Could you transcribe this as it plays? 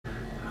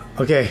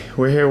Okay,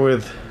 we're here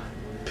with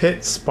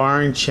pit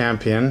sparring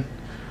champion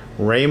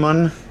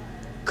Raymon.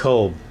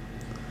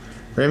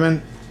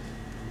 Raymon,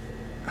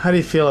 how do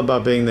you feel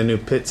about being the new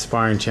pit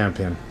sparring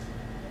champion?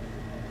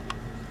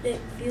 It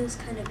feels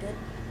kind of good.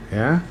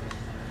 Yeah?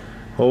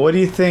 Well, what do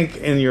you think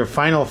in your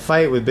final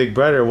fight with Big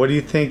Brother? What do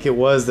you think it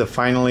was that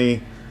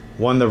finally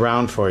won the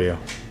round for you?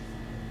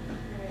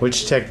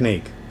 Which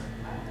technique?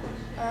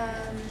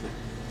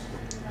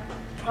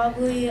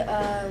 Probably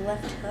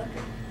left hook.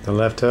 The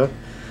left hook?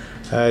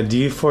 Do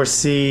you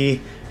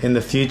foresee in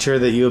the future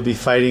that you'll be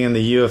fighting in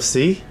the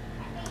UFC?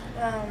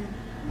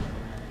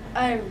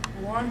 I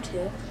want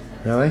to.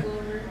 Really?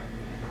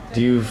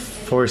 Do you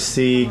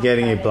foresee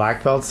getting a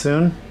black belt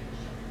soon?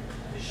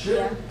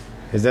 Yeah.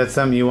 Is that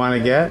something you want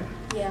to get?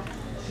 Yeah.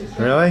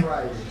 Really?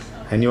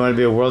 And you want to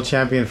be a world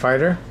champion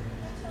fighter?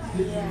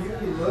 Yeah.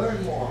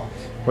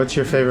 What's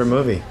your favorite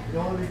movie?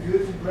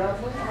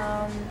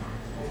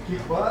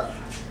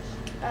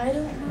 I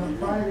don't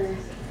know.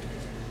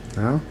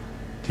 No?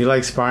 Do you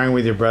like sparring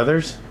with your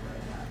brothers?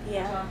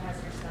 Yeah.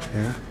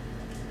 Yeah?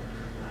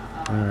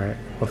 Alright.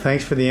 Well,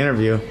 thanks for the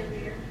interview.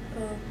 Okay.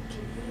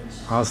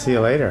 I'll see you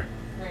later.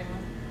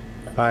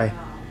 Bye.